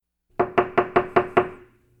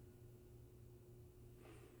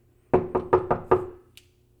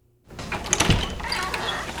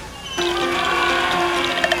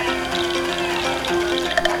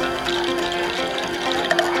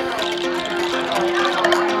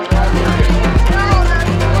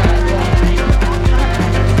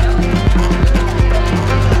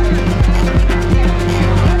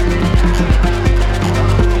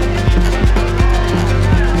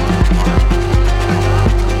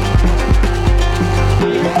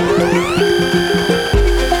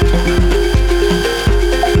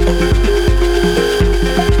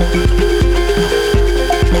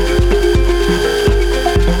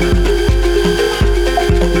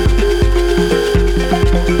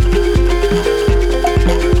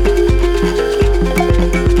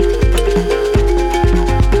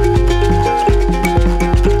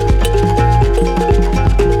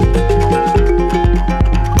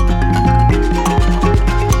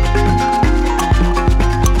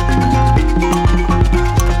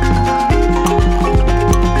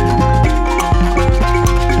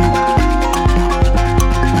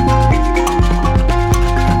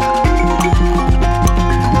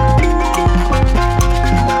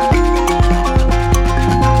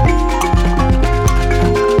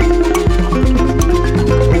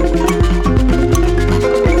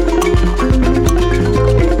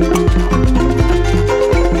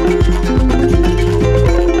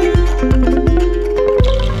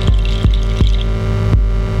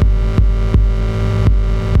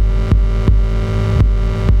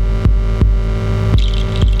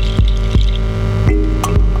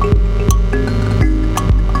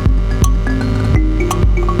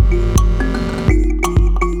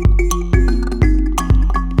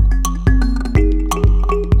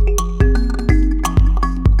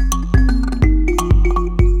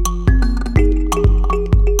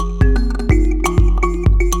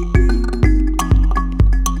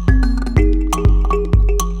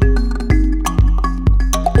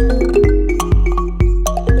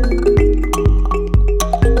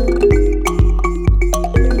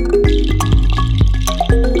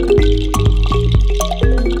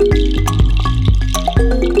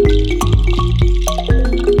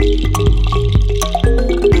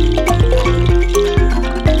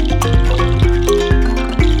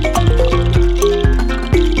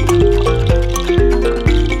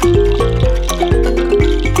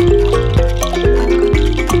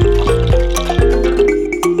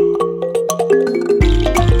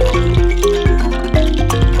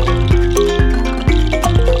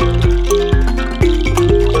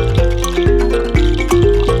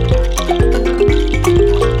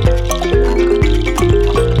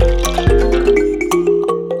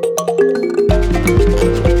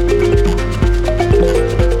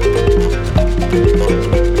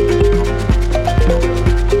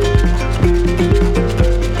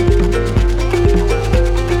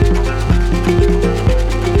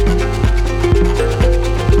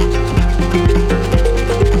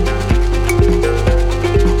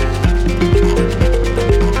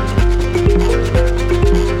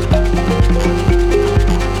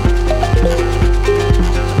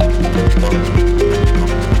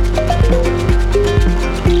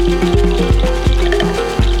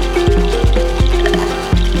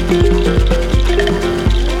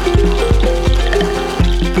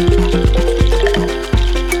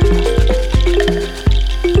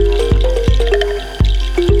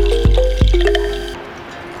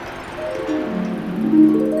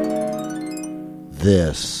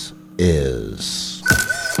is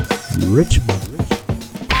Richmond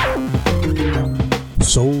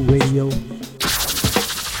soulradio.com.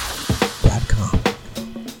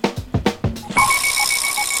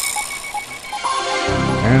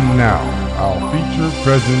 And now, our feature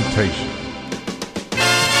presentation.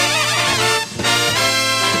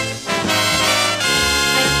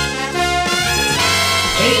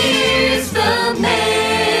 Here's the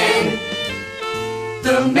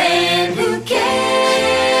man who cares,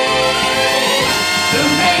 the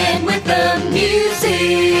man with the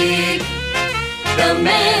music, the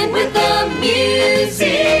man with the music.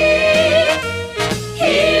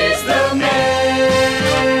 Here's the man.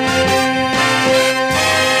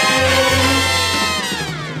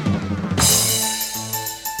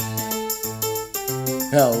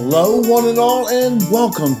 Hello, one and all, and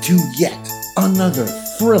welcome to yet another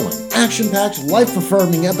thrilling, action-packed,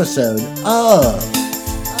 life-affirming episode of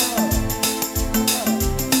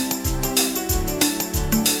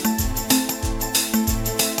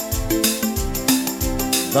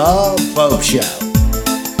The Bopst Show.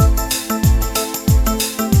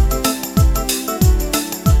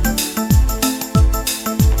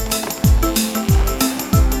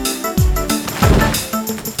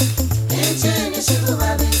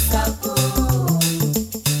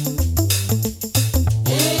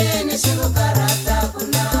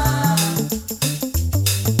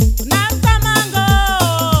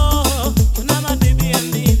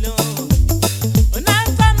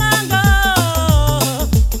 Unamtamango,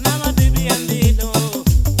 unama bibi ambilo.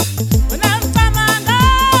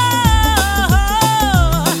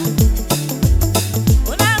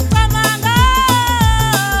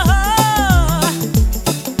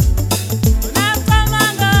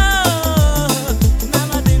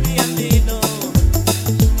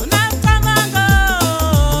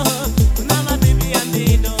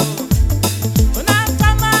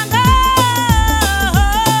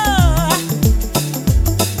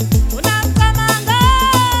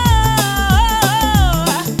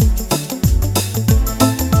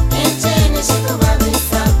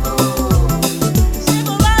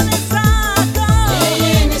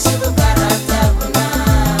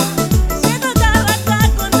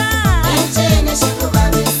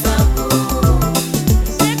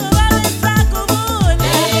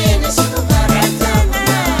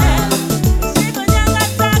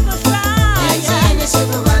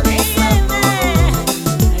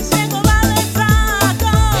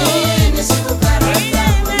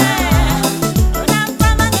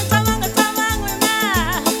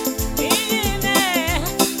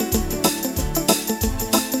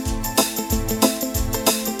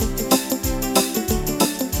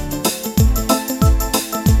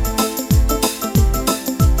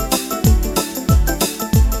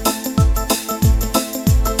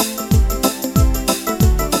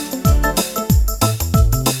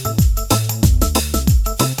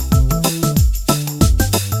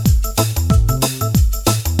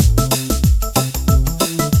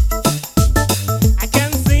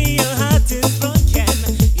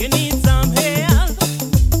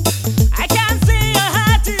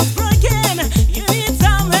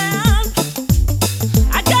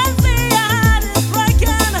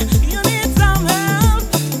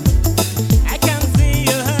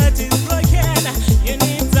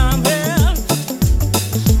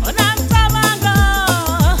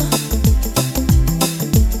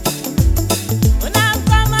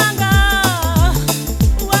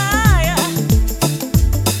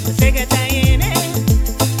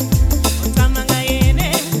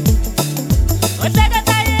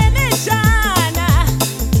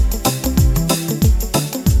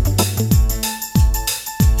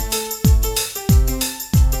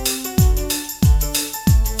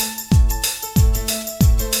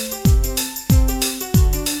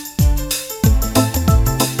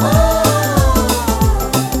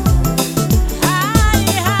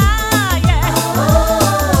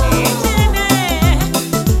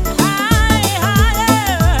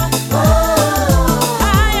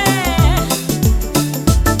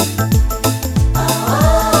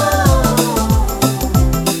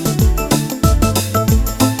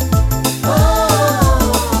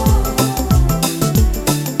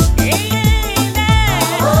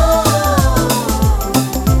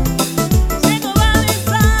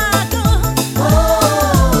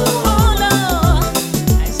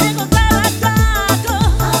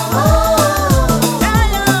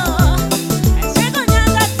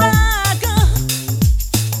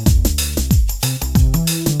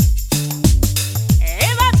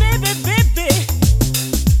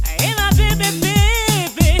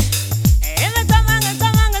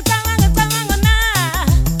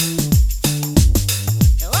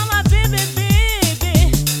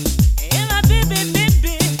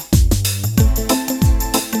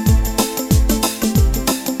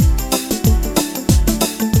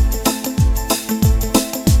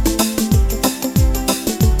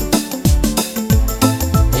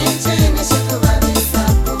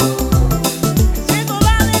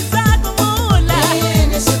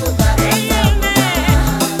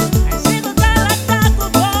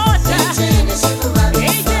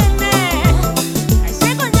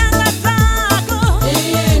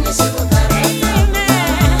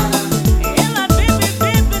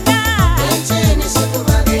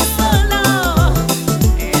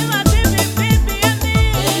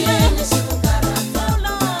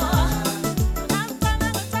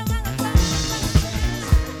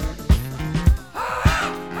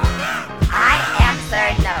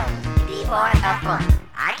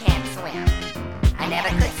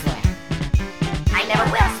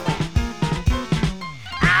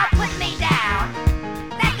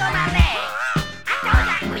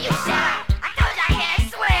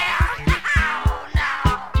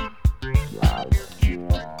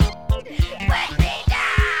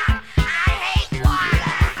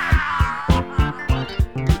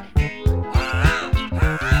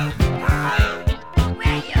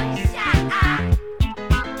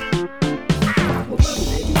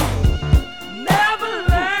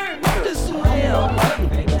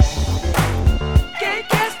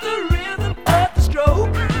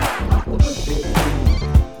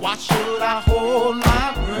 should I hold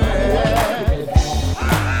my breath?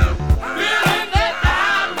 Feeling that I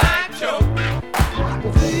might choke.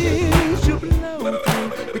 Things you blow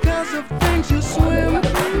because of things you swim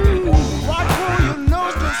through. Why pull your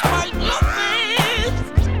nose despite your face?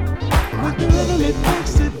 With the rhythm it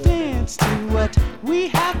takes to dance to what we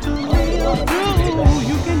have to live through.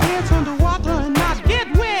 You can dance underwater and not get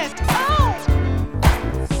wet. Oh!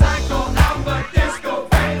 Psycho alpha disco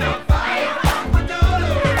beta fire alpha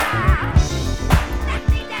doodle. Let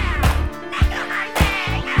me down, let go my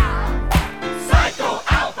leg out. Psycho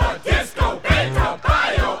alpha disco beta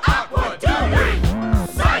bio aqua doodle.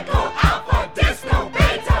 Psycho alpha disco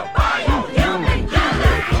beta bio human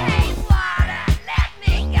doodle. Hey water, let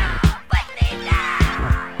me go, put me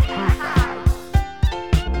down.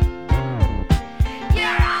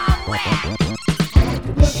 You're all wet.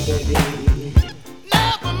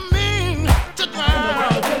 Never mean to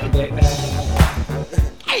drown.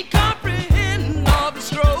 Can't comprehend all the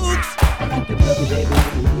strokes.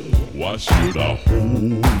 Why should I hold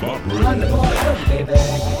my breath?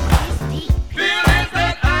 Feelings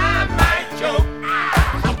that I might choke.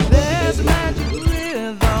 There's magic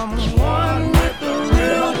rhythm, one with the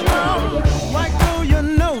real drum. Right through your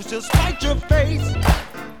nose, just fight your face.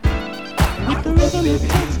 With the rhythm it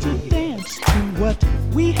takes to dance to what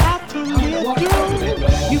we have to live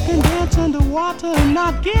through. You can dance underwater and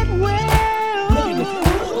not get wet. I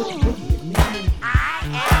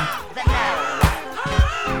am the nose.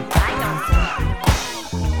 I don't swim.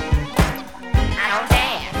 I don't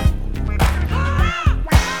dance.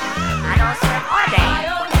 I don't swim or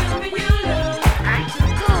dance. I'm too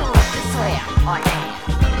cool to swim or dance.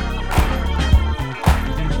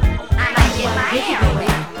 I might get my hair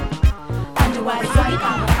wet. Underwater,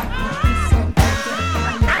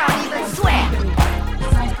 I don't even swim.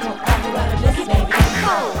 I'm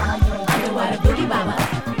cool. Underwater boogie baba.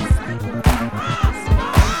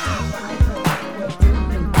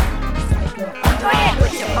 Go ahead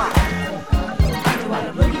with your part.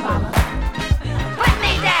 Underwater boogie baba. Put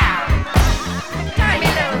me down. Turn me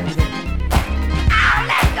loose. I'll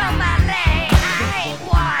let go my leg. I hate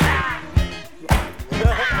water.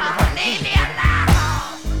 Oh, leave me alone.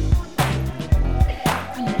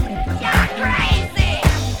 You're crazy.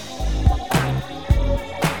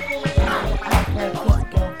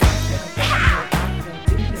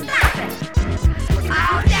 Stop it.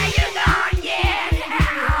 Oh, there you go again.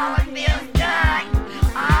 Oh, it feels good.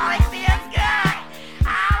 Oh, it feels good.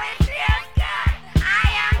 Oh, it feels good. I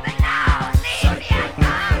am the nose. Leave me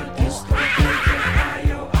alone.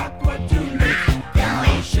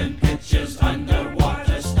 Motion pictures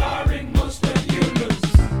underwater starring most of you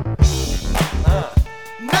lose.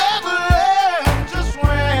 Never learned to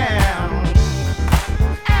swim.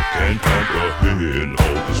 Can't comprehend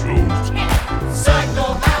all the strokes. Psycho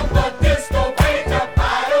alpha disco beta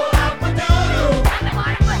bio alpha doodle. I'm the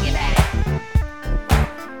water boogie baby.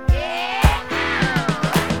 Yeah.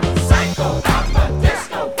 Psycho alpha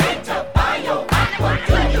disco beta bio aqua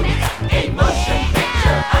doodle. A motion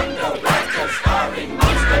picture underwater starring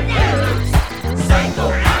most of you. Psycho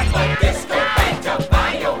alpha disco beta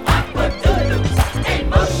bio aqua doodle. A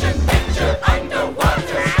motion picture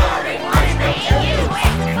underwater starring most of you. Hey, you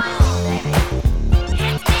wet phone, baby.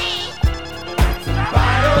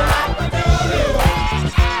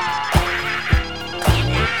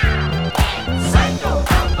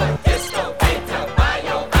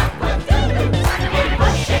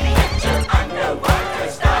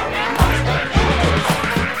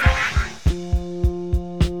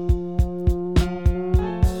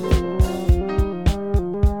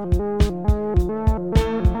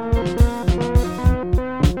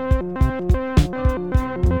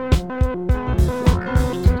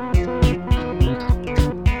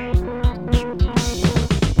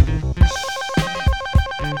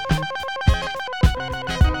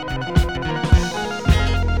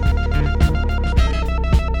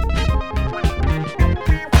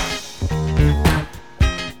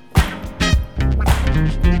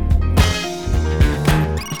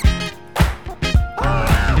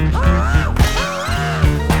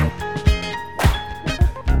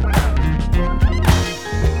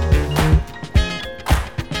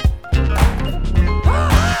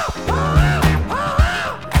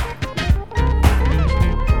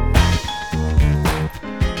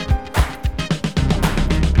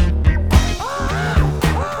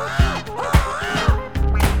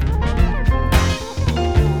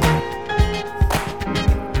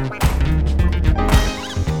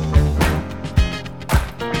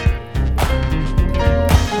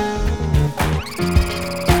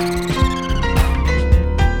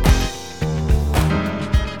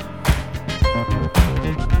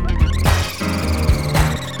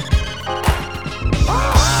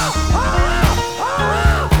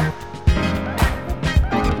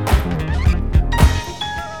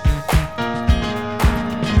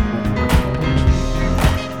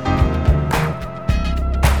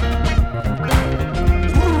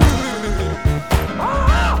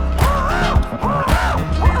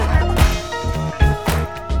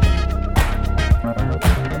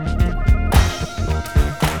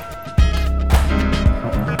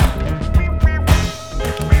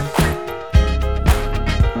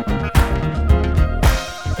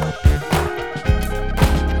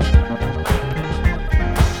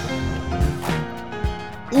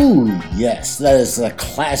 Ooh, yes, that is the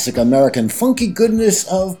classic American funky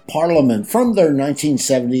goodness of Parliament from their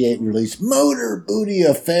 1978 release Motor Booty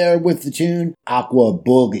Affair with the tune Aqua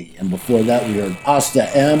Boogie. And before that, we heard Asta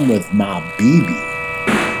M with My Baby.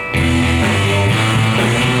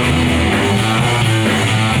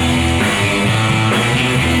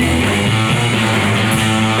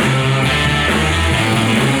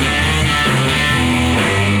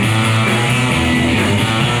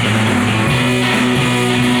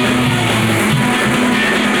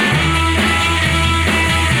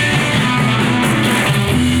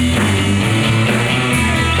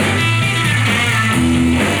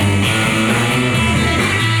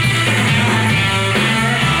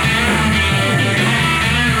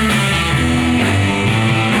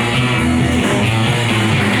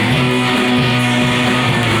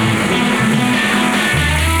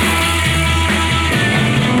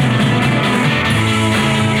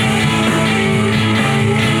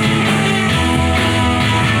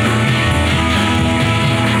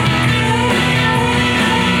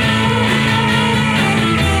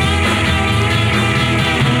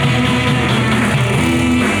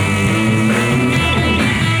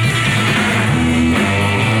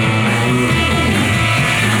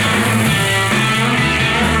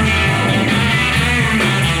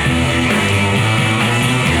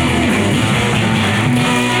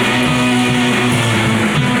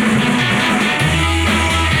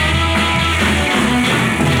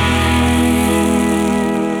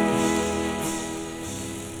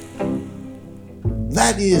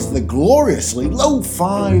 That is the gloriously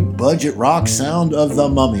lo-fi budget rock sound of the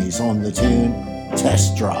Mummies on the tune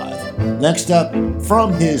Test Drive. Next up,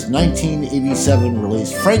 from his 1987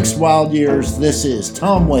 release Frank's Wild Years, this is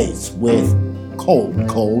Tom Waits with Cold,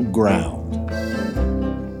 Cold Ground.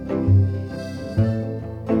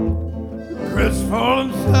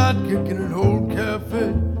 Crestfallen sidekick in an old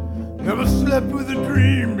cafe. Never slept with a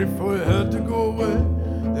dream before he had to go away.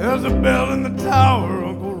 There's a bell in the tower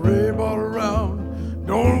Uncle Ray brought around.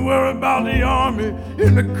 Don't worry about the army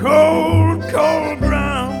in the cold, cold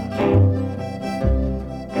ground.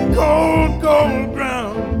 Cold, cold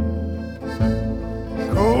ground.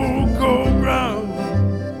 Cold, cold ground.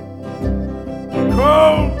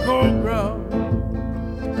 Cold, cold ground.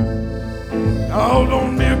 Now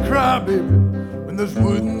don't be a crybaby when there's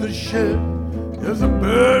wood in the shed. There's a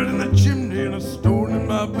bird in the chimney and a stone in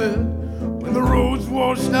my bed. When the road's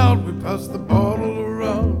washed out, we pass the bottle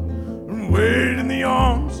around and wade in the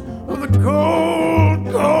arms of the cold,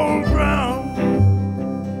 cold ground.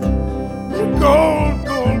 The cold,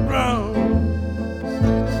 cold ground.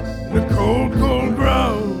 The cold, cold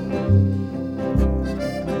ground.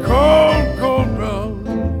 The cold, cold ground.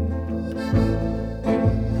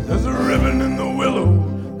 There's a ribbon in the willow,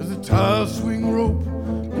 there's a tire swing rope,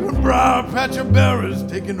 and a briar patch of berries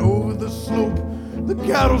taking over the slope. The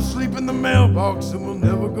cattle sleep in the mailbox and we'll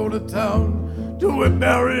never go to town till we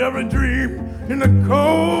bury every dream in the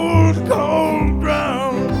cold, cold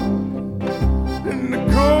ground. In the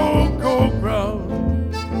cold, cold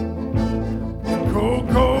ground. The cold,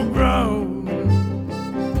 cold ground.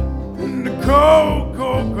 In the cold,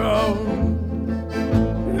 cold ground.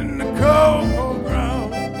 In the cold, cold ground.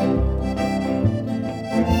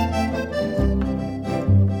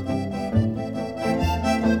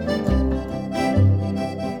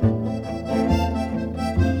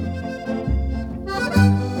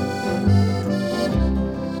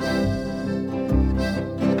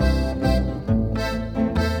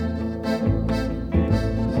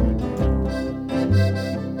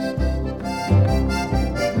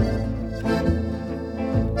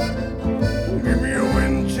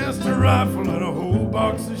 Rifle and a whole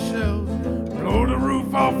box of shells. Blow the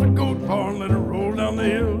roof off the goat barn, let it roll down the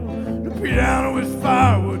hill. The piano is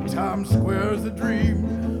firewood, Times Square is a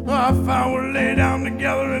dream. I found we'll lay down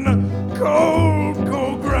together in the cold,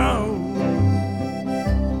 cold ground.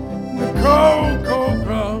 The cold, cold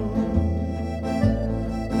ground.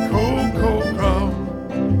 The cold, cold ground.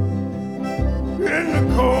 In the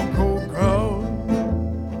cold, cold ground.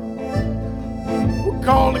 We'll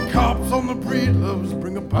call the cops on the breedloves,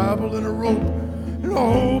 bring a Bible and a rope, and a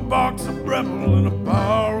whole box of Breville and a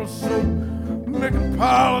bar of soap. Make a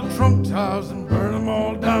pile of trunk tires and burn them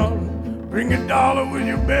all down. Bring $1 with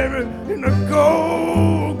you, baby, in the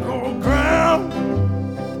cold, cold ground.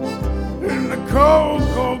 In the cold,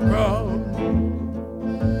 cold ground.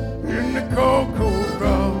 In the cold, cold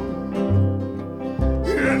ground.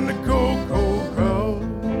 In the cold, cold ground.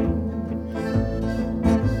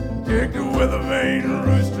 Take the weather vane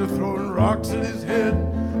rooster throwing rocks at his head.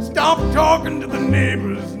 Stop talking to the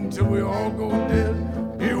neighbors until we all go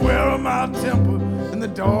dead. Beware of my temper and the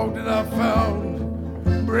dog that I found.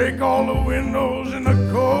 break all the windows in the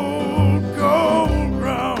cold, cold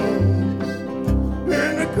ground.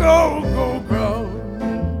 In the cold, cold ground.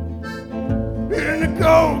 In the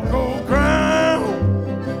cold, cold ground.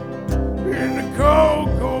 In the cold,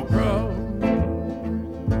 cold ground.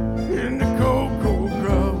 In the cold, cold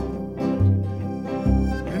ground.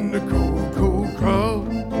 In the cold, cold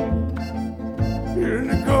ground. In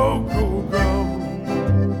the cold, cold ground.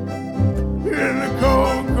 In the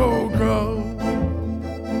cold, cold ground.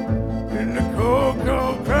 In the cold,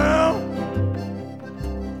 cold ground.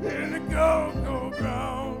 In the cold, cold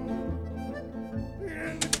ground.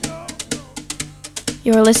 In the cold, cold.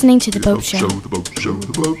 You're listening to The Bopst Show. The boat show,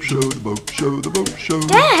 the boat show, the boat show, the boat show.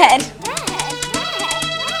 Dad!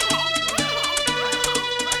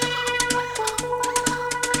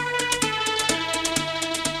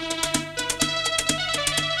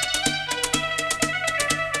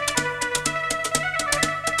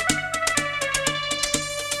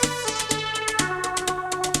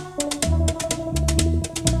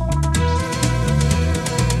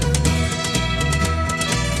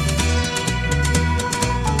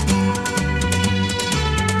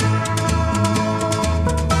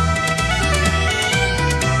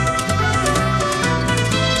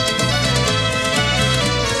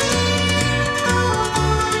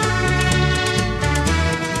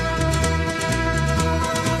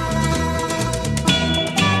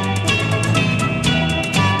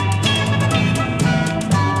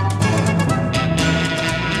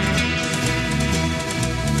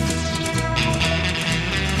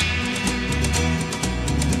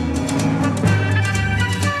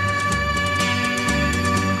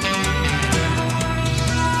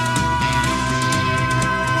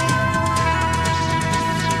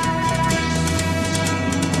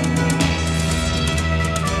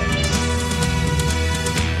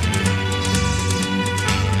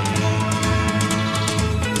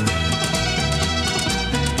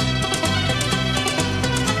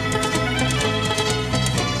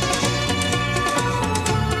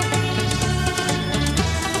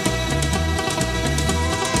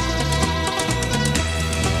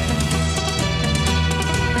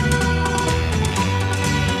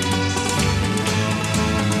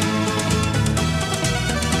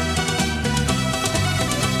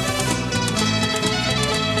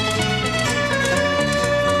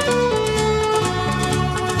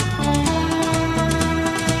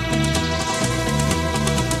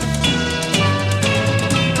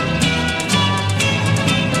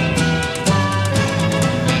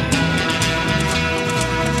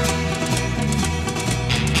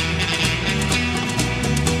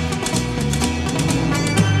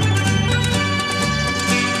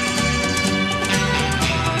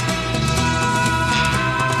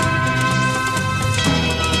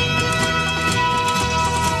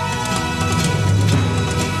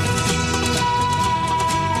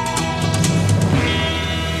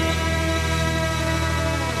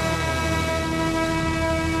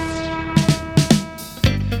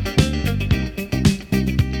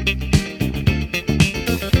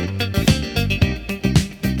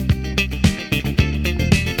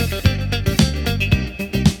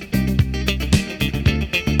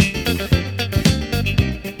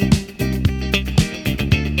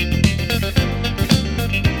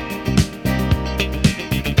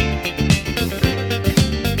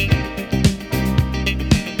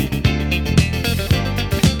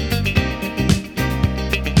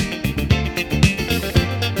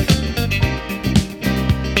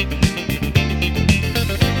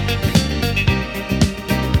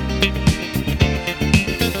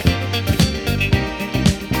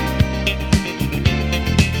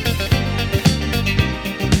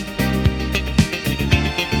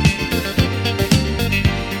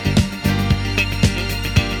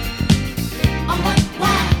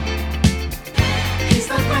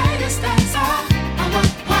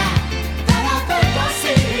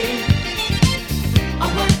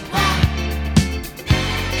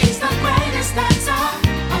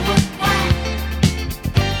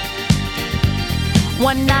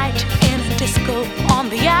 One night in a disco on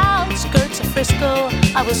the outskirts of Frisco,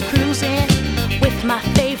 I was cruising with my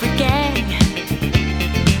favorite gang.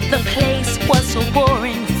 The place was so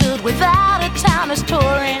boring, filled with out-of-towners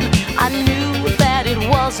touring. I knew that it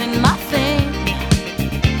wasn't my thing.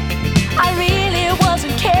 I really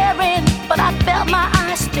wasn't caring, but I felt my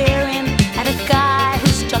eyes staring at a guy who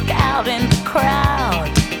stuck out in the crowd.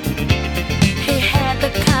 He had the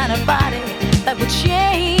kind of body that would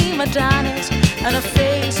shame Adonis, and a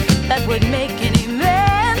face that would make any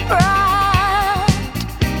man proud.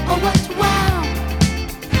 Oh, what wow!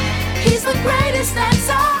 He's the greatest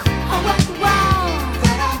dancer. Oh, what wow!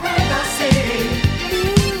 That I've ever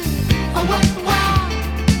seen.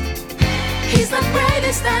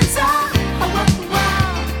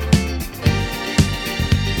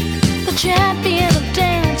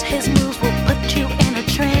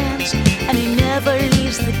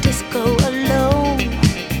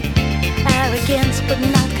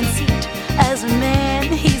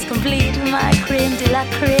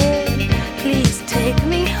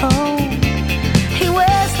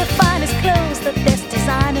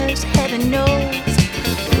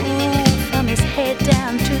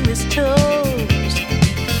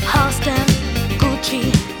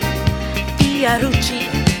 Fiorucci,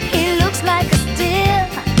 he looks like a still.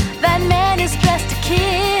 That man is dressed to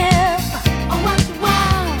kill. Oh, what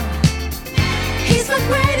wow! He's the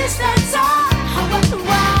greatest that's all. Oh, what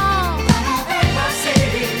wow! That I've ever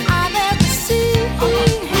seen. I've ever seen.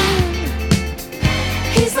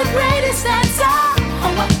 He's the greatest that's all.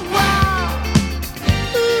 Oh, what wow!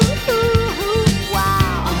 Ooh, ooh, ooh,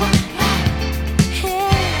 wow! Oh, what wow!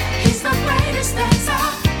 Hey, he's the greatest that's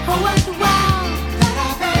all. Oh, what wow! That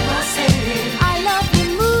I've ever seen. I love the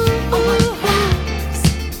moves.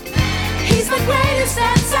 He's the greatest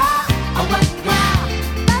that's all. Oh, what wow!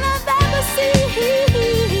 That I've ever seen.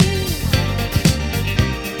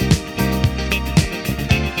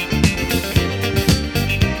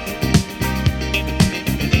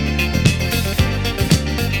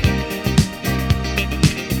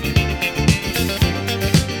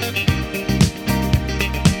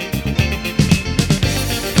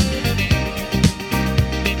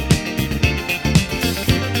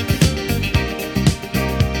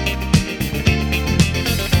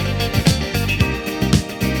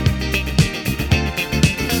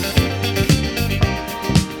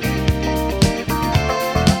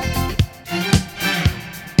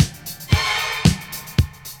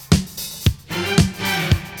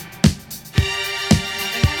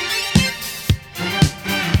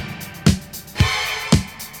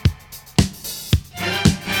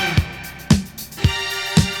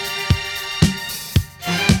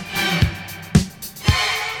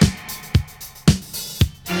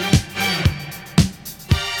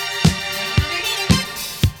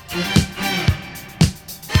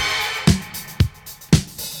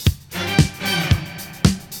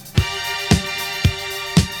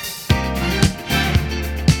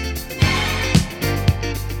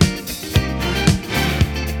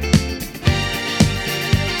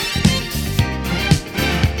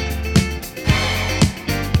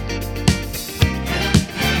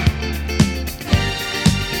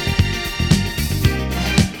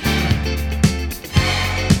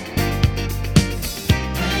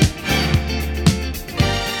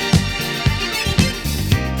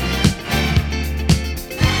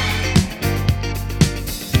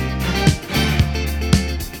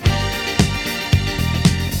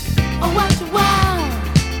 Oh, what wow!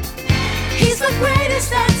 He's the greatest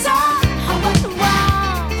that's all. Oh, what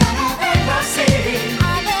wow! That I've ever seen.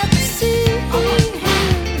 I've ever seen.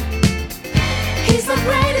 He's the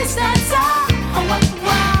greatest that's all. Oh, what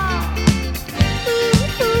wow! Ooh,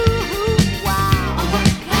 ooh, ooh, wow! Oh, what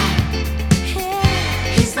wow!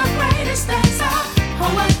 Hey, he's the greatest that's all. Oh,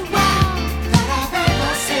 what wow! That I've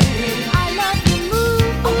ever seen. I love the moves.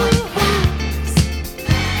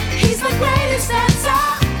 He's the greatest that's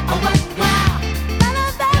all. Oh, what wow! That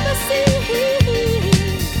I've ever seen.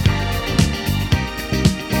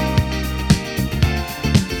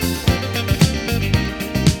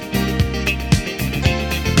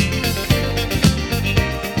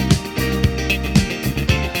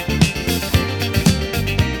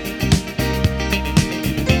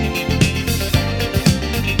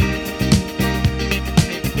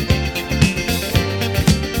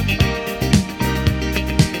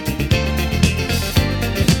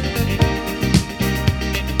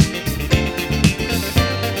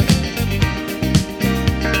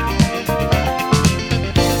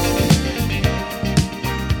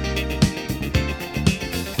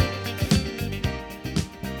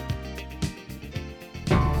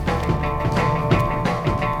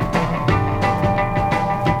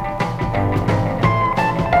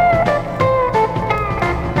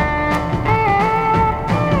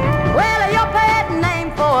 Well, your pet name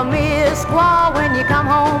for me is Squaw. When you come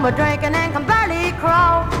home a drinking and can barely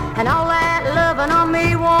crawl, and all that loving on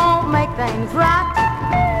me won't make things right.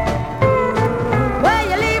 Well,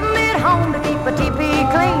 you leave me at home to keep a teepee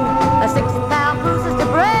clean, a 60-pound bruises to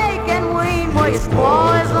break and wean. Well, your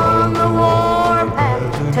squaw is on the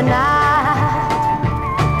warpath tonight.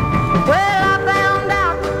 Well, I found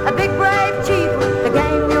out a big brave chief, the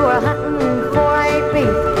game you were hunting for ain't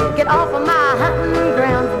beef. Get off of my hunting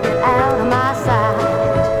ground, get out of my sight.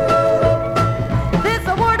 This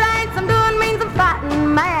award ain't some doing means I'm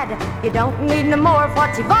fighting mad. You don't need no more of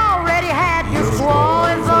what you've already had. Your squaw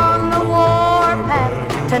is on the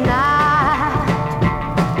warpath tonight.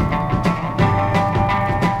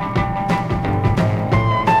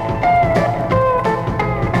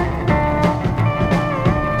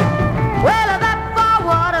 Well, that far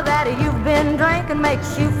water that you've been drinking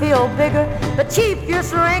makes you feel bigger, but chief, you're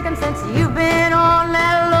shrinking since you've been on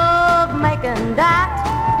that love-making diet.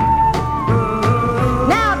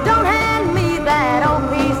 Now don't hand me that old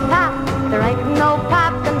peace pipe. There ain't no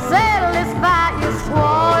pipe can settle this fight. Your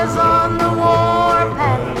squaw is on the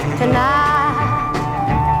warpath tonight.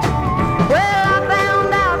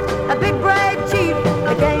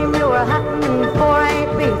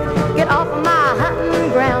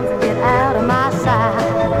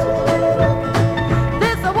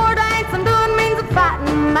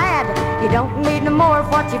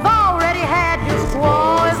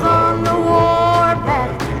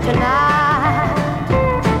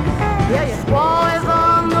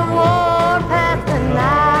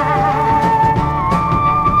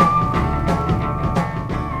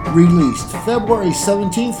 Released February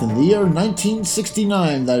 17th in the year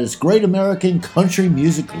 1969, that is great American country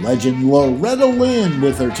music legend Loretta Lynn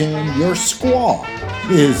with her tune Your Squaw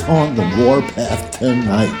is on the warpath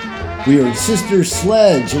tonight. We heard Sister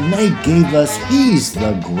Sledge and they gave us He's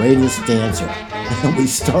the Greatest Dancer. And we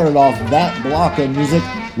started off that block of music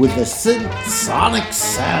with the Sonic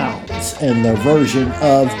Sounds and their version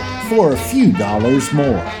of For a Few Dollars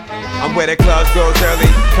More. I'm where the clubs goes early,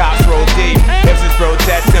 cops roll deep. Hipsters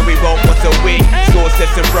protest and we vote once a week. School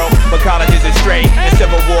system broke, but colleges are straight. And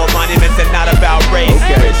Civil War monuments are not about race.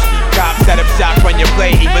 Okay. Cops set up shop on your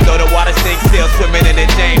plate, even though the water sinks still swimming in the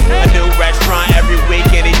James. A new restaurant every week,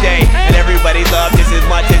 any day. And everybody loves just as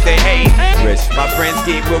much as they hate. My friends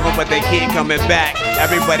keep moving, but they keep coming back.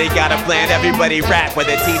 Everybody got a plan, everybody rap.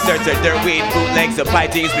 Whether t-shirts or dirt weed, bootlegs or pipe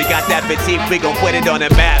jeans, we got that fatigue, we gon' put it on the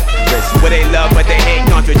map. Where they love, but they hate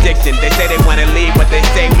contradiction. They say they wanna leave, but they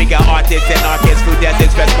say we got artists and artists, food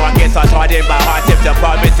deserts, stress markets, hearts hardened by hardships,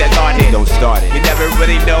 apartments that's hard hit. Don't start it. You never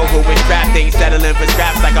really know who is trapped, ain't settling for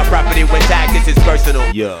scraps like our property with tax. This is personal.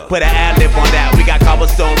 Yeah. Put an ad-lib on that. We got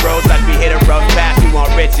cobblestone roads like we hit a rough pass. We want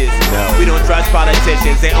riches. No. We don't trust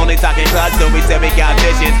politicians. They only talking clubs, so we say we got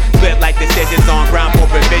visions. Split like decisions on ground for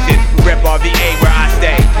provision. Rip RVA where I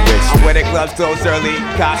stay. I'm where the clubs close early,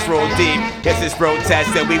 cops roll deep. This is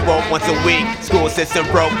protest and we vote once a week. School system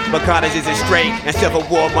broke, but colleges is straight. And Civil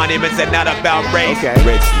War monuments are not about race. Okay.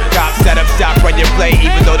 Cops set up shop on your plate,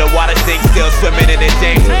 even though the water sinks still swimming in the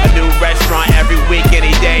James. A new restaurant every week,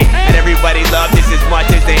 any day. And everybody loves just as much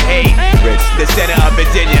as they hate. The center of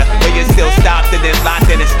Virginia, where you're still stopped and then locked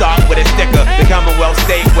in and stalked with a sticker. The Commonwealth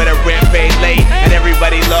state where the rent paid late. And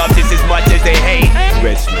everybody loves just as much as they hate.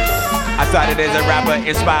 Richmond. I started as a rapper,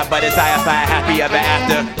 inspired by desire for a happy ever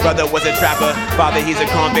after. Brother was a trapper, father he's a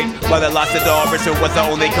convict. Mother lost a dog, Richard was the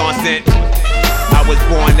only constant. I was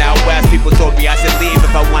born out west, people told me I should leave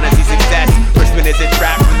if I wanna see success. Richmond is a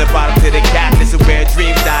trap from the bottom to the cap. This is where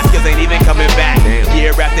dreams die, skills ain't even coming back.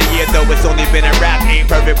 Year after year though, it's only been a rap. Ain't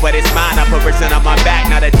perfect but it's mine, I put Richmond on my back.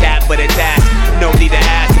 Not a tap but a task, no need to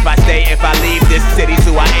ask if I stay, if I leave. This city's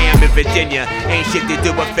who I am in Virginia. Ain't shit to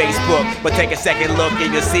do with Facebook, but take a second look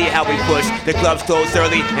and you'll see how we push. The clubs close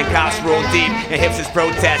early and cops roll deep. And hipsters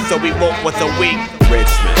protest, so we vote once a week.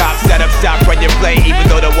 Richmond. Cops set up shop on your plate, even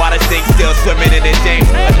though the water sinks still swimming in the James.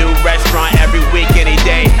 A new restaurant every week, any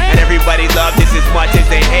day. And everybody loves just as much as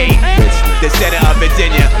they hate. Richmond. The center of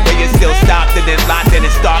Virginia, where you're still stopped and then locked in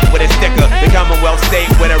and stalked with a sticker. The Commonwealth state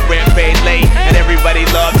where the rent paid late. And everybody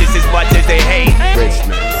loves just as much as they hate.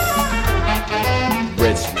 Richmond.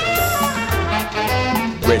 Richmond.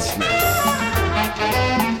 Richmond.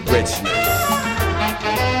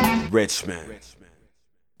 Richmond. Richmond.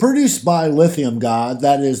 Produced by Lithium God,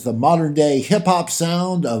 that is the modern-day hip-hop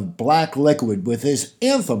sound of Black Liquid with his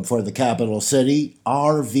anthem for the capital city,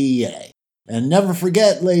 RVA. And never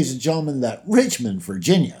forget, ladies and gentlemen, that Richmond,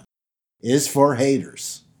 Virginia, is for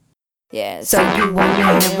haters. Yeah, so you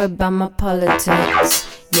wanna hear about my politics?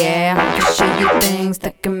 Yeah, I can show you things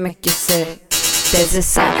that can make you sick. There's a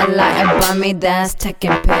satellite above me that's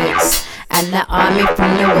taking pics, and the army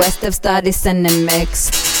from the west have started sending mix.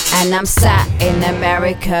 And I'm sat in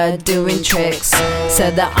America doing tricks,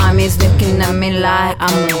 so the army's looking at me like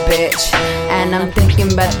I'm a bitch. And I'm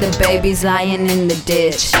thinking about the babies lying in the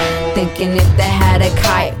ditch, thinking if they had a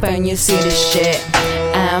kite phone you see the shit.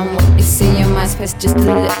 And what you see in my space just a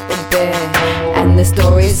little bit, and the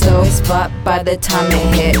story's always fucked by the time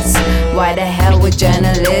it hits. Why the hell would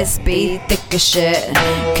journalists be thick as shit?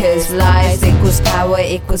 Cause lies equals power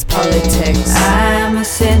equals politics. I'm a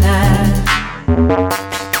sinner,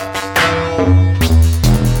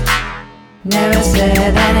 never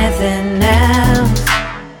said anything else.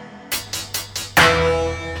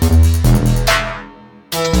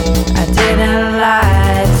 I didn't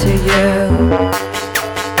lie to you,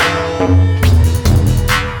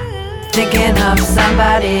 thinking of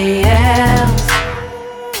somebody else.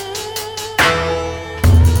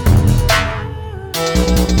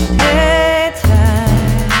 Hey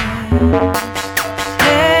time,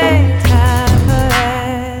 hey time for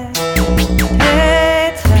that.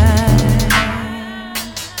 Hey time,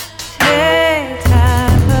 hey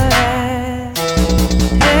time for that.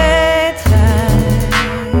 Hey time,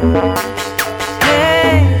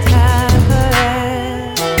 hey time for that.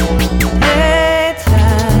 Hey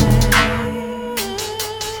time,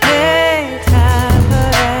 hey time for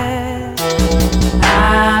that.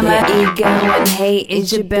 I'm an ego and hate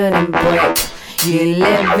is your building brick. You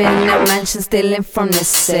live in a mansion stealing from the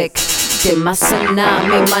sick. Did my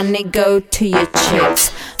tsunami money go to your chicks?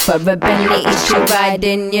 For a Bentley, she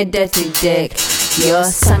riding your dirty dick. Your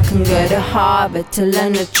son can go to Harvard to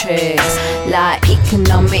learn the tricks. Like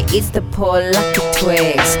economics eats the poor like a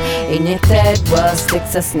Twix. In your third world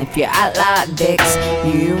sticks, I sniff you out like Vicks.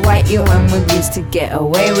 You write your own reviews to get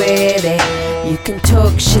away with it. You can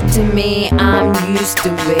talk shit to me, I'm used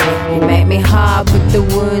to it. You make me hard with the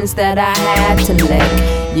wounds that I had to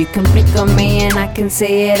lick. You can flick on me and I can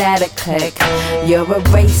see it at a click. You're a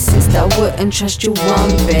racist, I wouldn't trust you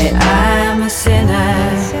one bit. I'm a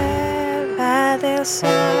sinner.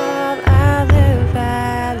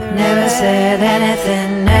 Never said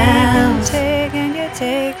anything else. Taking you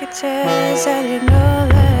take a chance, and you know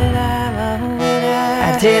that I'm a winner.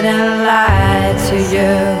 I didn't lie to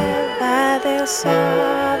you.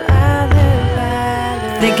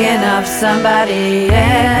 Thinking of somebody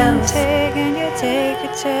else. Taking you take a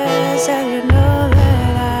chance, and you know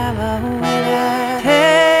that I'm a winner.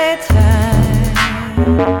 Take time.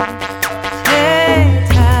 Take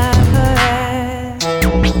time for it.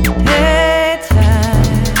 Take time.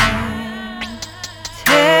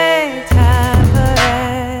 Take time for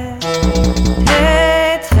it.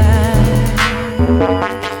 Take time. Take time for it. Take time.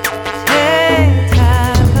 Take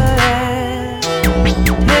time for it.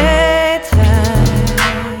 Take time.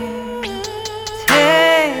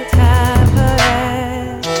 Take time for it. Take time. Take time for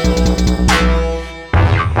it.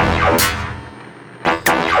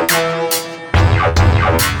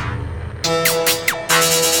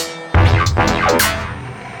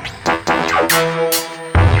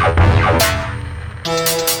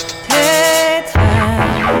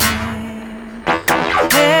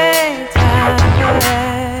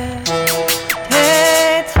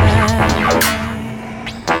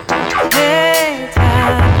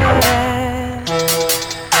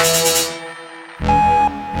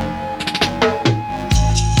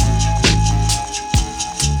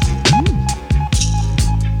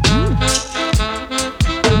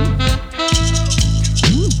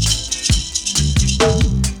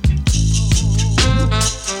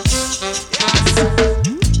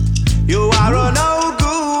 You are a no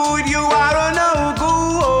good, you are a no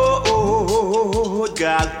good,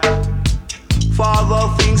 girl. For the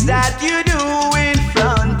things that you do in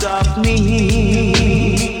front of me.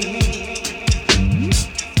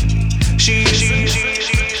 She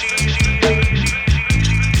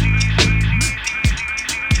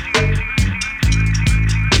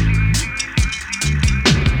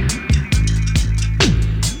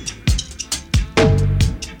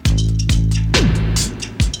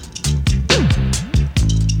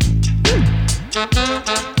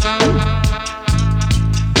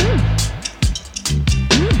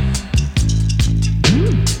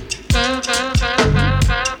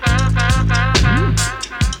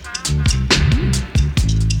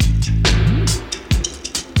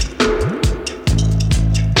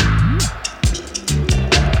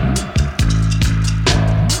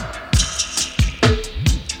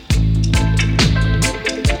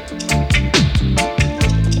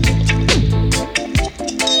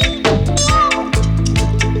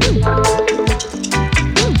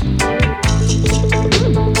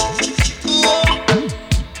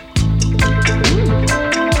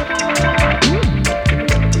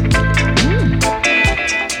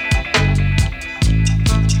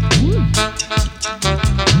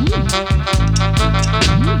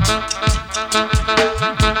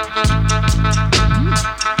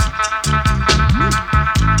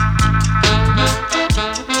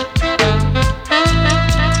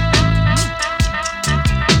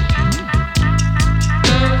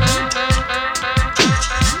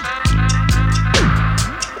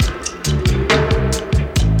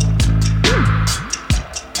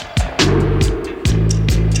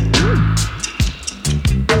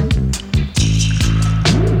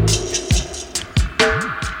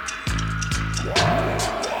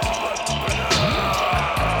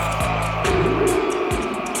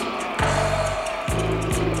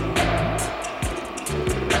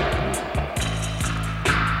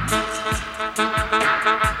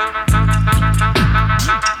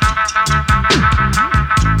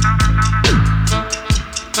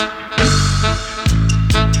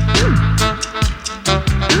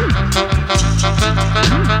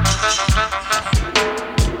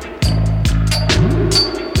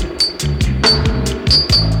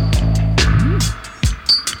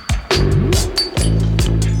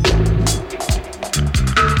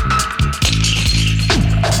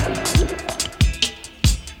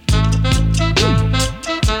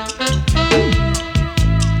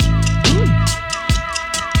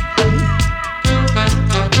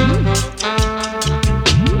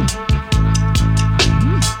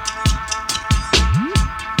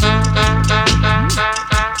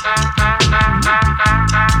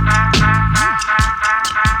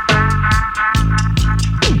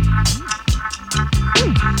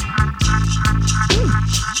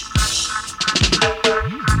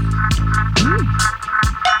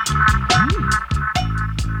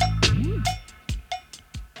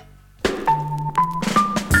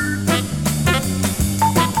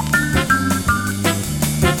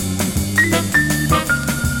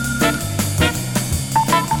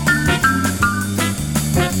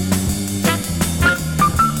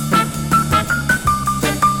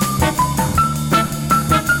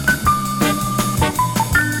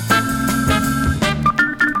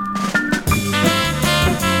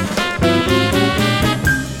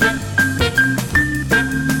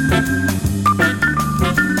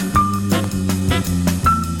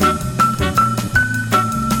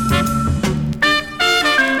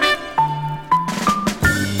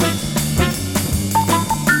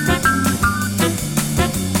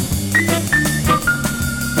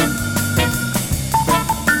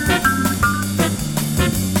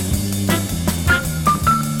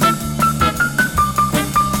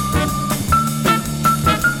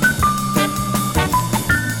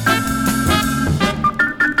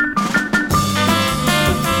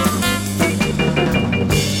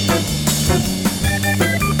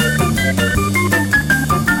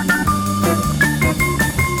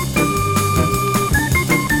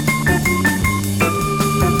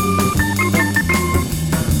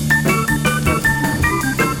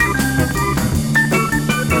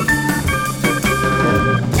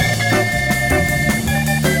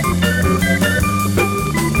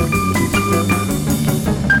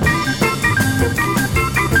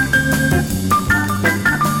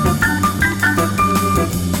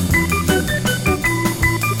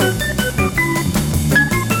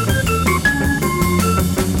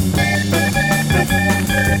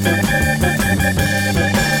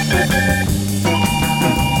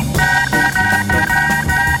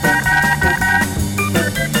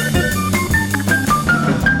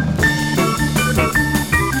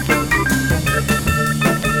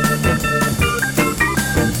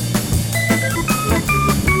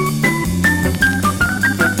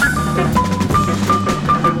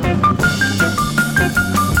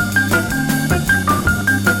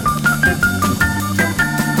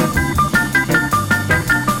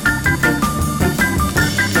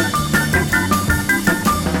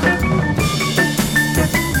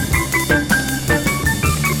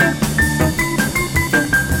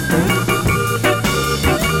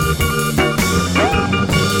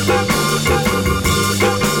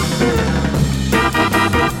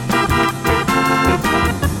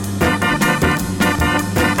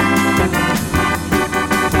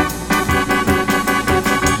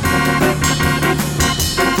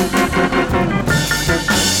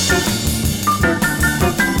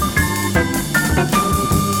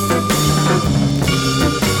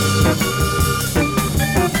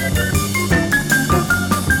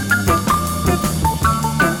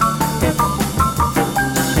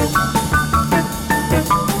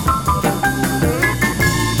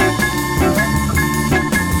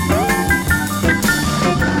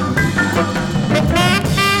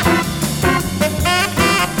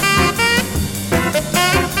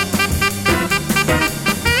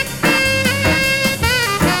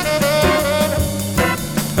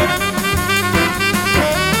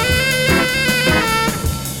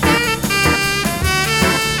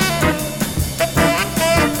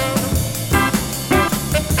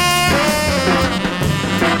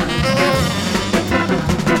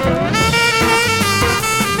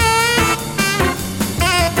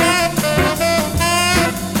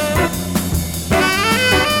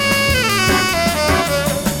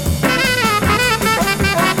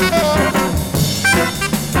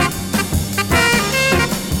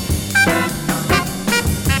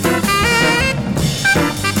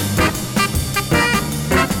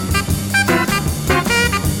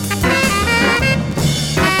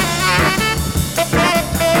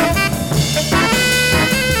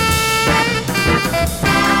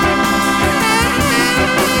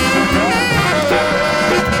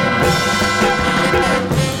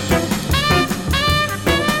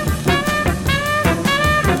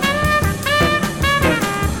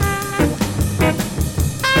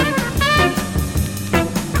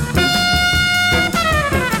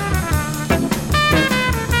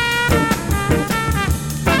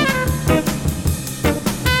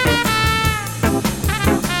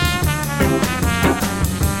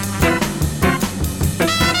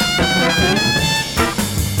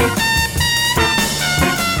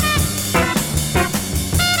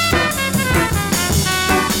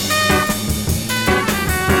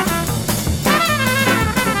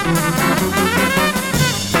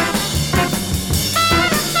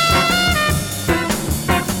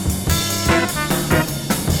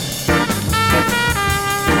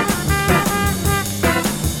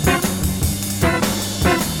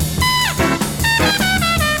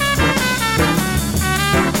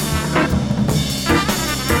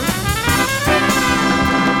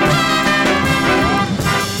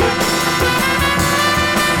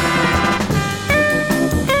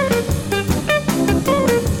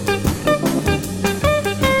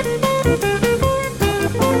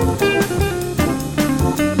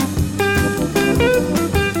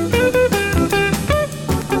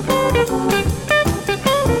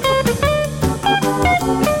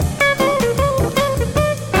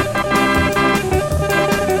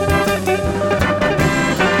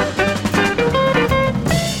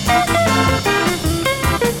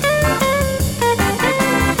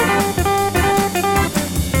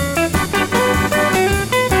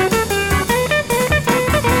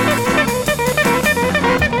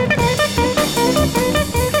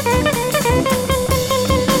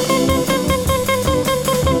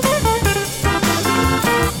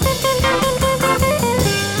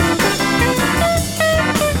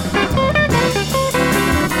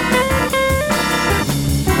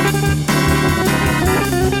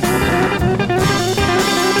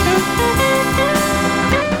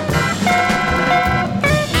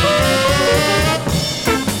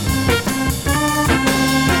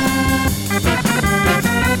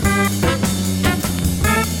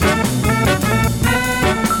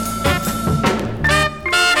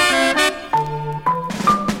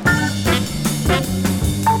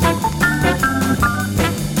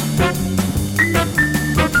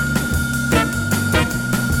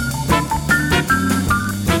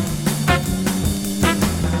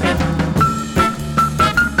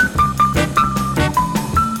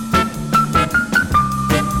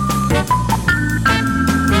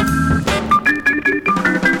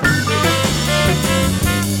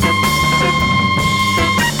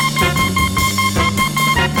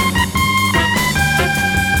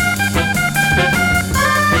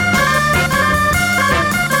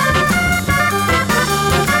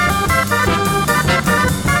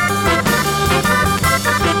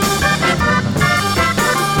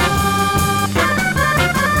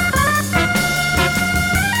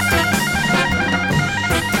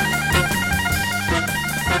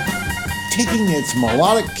taking its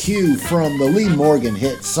melodic cue from the Lee Morgan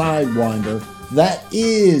hit Sidewinder. That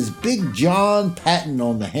is Big John Patton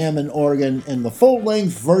on the Hammond organ in the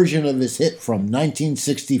full-length version of his hit from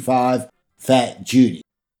 1965, Fat Judy.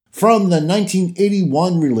 From the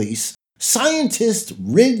 1981 release, Scientist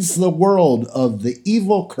rids the world of the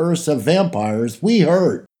evil curse of vampires. We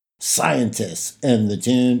heard Scientists in the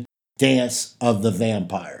tune Dance of the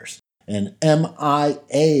Vampires. And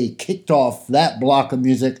MIA kicked off that block of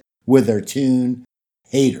music with their tune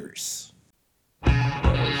Haters.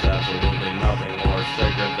 There's absolutely nothing more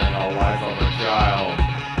sacred than a life of a child.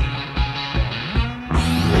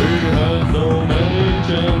 We had so many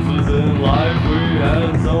chances in life, we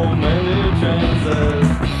had so many chances.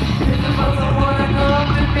 It's about someone to come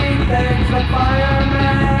to be things like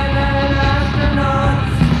firemen and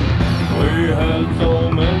astronauts. We had so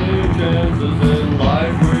many chances in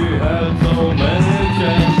life, we had so many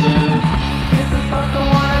chances. It's about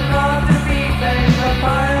someone to come to be things like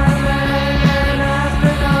firemen and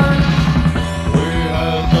astronauts. We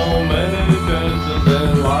had so many chances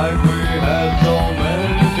in life, we had so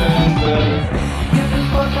many chances. It's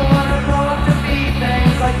about someone to come to be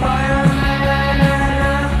things like firemen and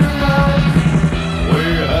astronauts. We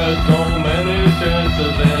had so many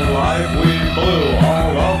chances in life, we blew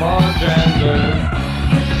all of our chances.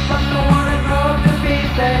 You just must want to grow to be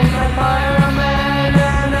things like firemen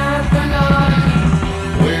and astronauts.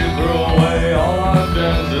 We threw away all our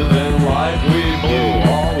chances in life, we blew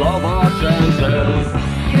all of our chances.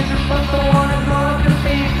 You just must want to grow to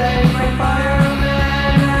be things like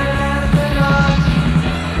firemen and astronauts.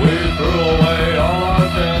 We threw away all our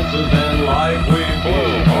chances in life, we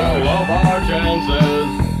blew all of our chances.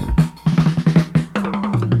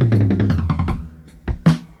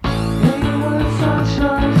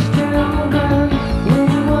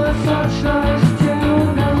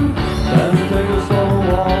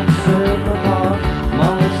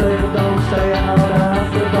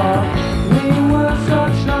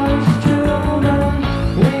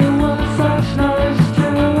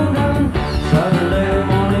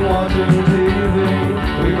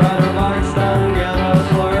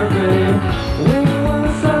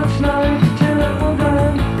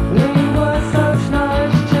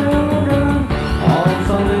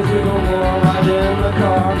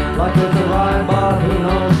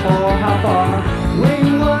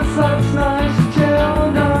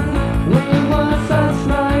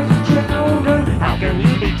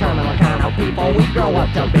 We grow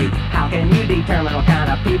up to be. How can you determine what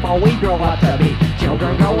kind of people we grow up to be?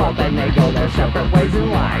 Children grow up and they go their separate ways in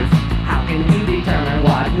life. How can you determine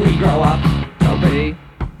what we grow up to be?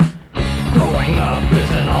 Growing up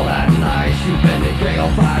isn't all that nice. You've been to jail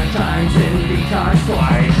 5 times and detox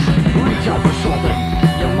twice. Reach out for something,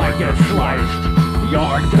 you might get sliced.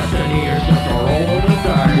 Your destiny is just a roll of the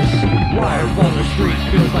dice. Life on the street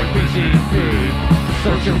feels like PCP.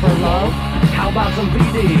 Searching for love? How about some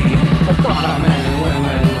PD? The thought of men and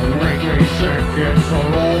women make me sick. It's a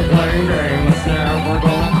role-playing game that's never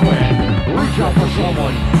gonna quit. Reach out for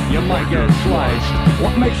someone, you might get sliced.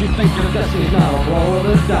 What makes you think your destiny's not a roll of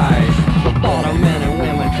the dice? The thought of men and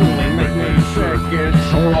women truly make me sick.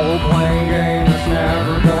 It's a role-playing game that's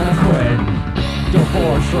never gonna quit.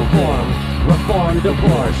 Divorce reform. Reform,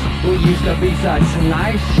 divorce. We used to be such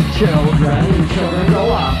nice children. Children grow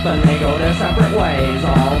up and they go their separate ways.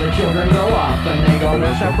 All the children grow up and they go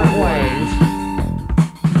their separate ways.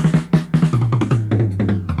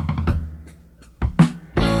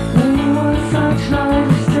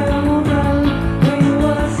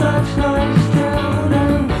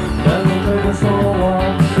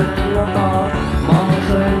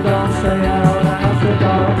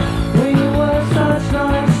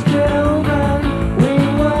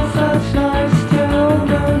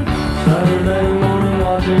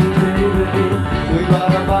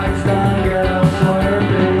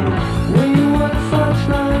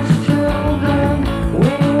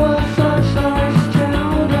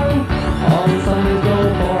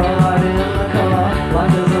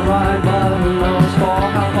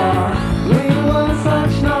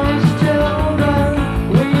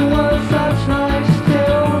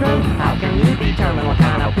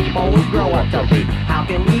 How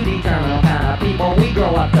can you determine what kind of people we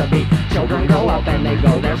grow up to be? Children grow up and they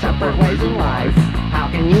go their separate ways in life. How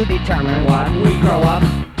can you determine what we grow up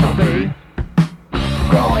to be?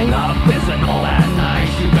 Growing up isn't all that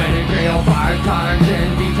nice. You've been in jail 5 times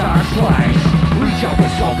and detox twice. Reach out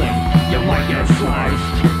for something, you might get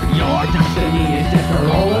sliced. Your destiny is just a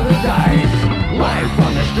roll of the dice. Life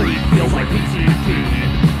on the street feels like PCP.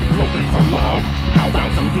 Looking for love, how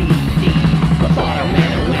about some DD? The thought of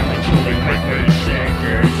men and women truly make me sick.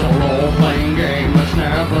 It's a role-playing game that's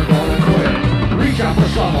never gonna quit.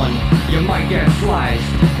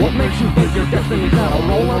 you think your destiny's not a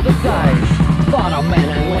roll of the dice? Thought of men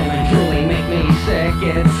and women truly make me sick.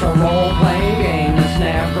 It's a role-playing game that's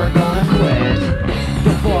never gonna quit.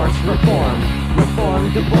 Divorce, reform,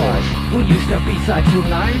 divorce. We used to be such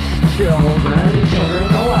nice children. Children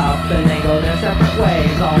grow up and they go their separate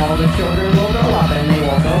ways. All the children will grow up and they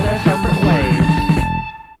will go their separate ways.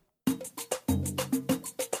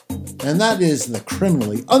 And that is the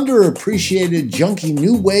criminally underappreciated junky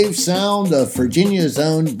new wave sound of Virginia's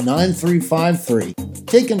own 9353,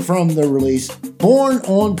 taken from the release Born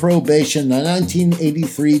on Probation, the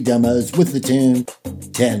 1983 demos with the tune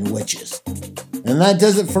 10 Witches. And that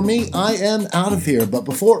does it for me. I am out of here, but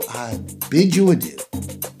before I bid you adieu,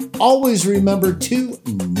 always remember to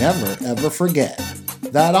never ever forget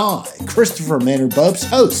that I, Christopher Maynard Bopst,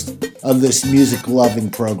 host of this music-loving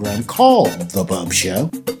program called The Bopst Show,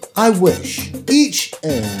 I wish each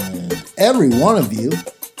and every one of you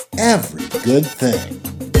every good thing.